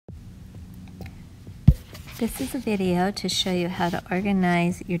This is a video to show you how to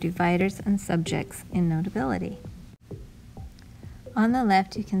organize your dividers and subjects in Notability. On the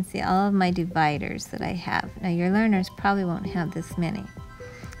left you can see all of my dividers that I have. Now your learners probably won't have this many.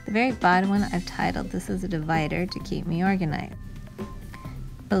 The very bottom one I've titled "This is a divider to keep me organized."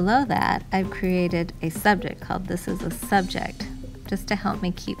 Below that I've created a subject called "This is a subject" just to help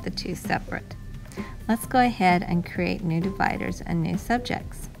me keep the two separate. Let's go ahead and create new dividers and new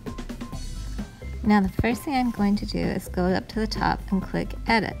subjects. Now the first thing I'm going to do is go up to the top and click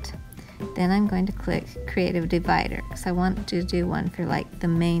Edit. Then I'm going to click Create a Divider because I want to do one for like the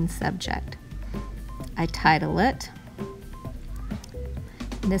main subject. I title it.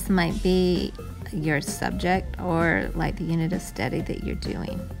 This might be your subject or like the unit of study that you're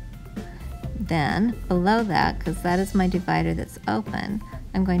doing. Then below that, because that is my divider that's open,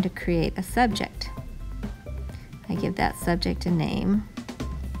 I'm going to create a subject. I give that subject a name.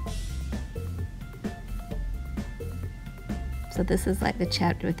 So this is like the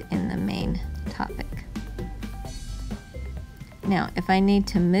chapter within the main topic. Now, if I need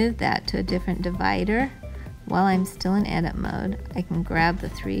to move that to a different divider, while I'm still in edit mode, I can grab the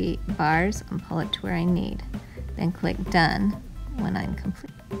 3 bars and pull it to where I need. Then click Done when I'm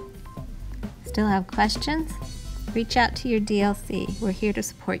complete. Still have questions? Reach out to your DLC. We're here to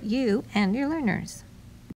support you and your learners.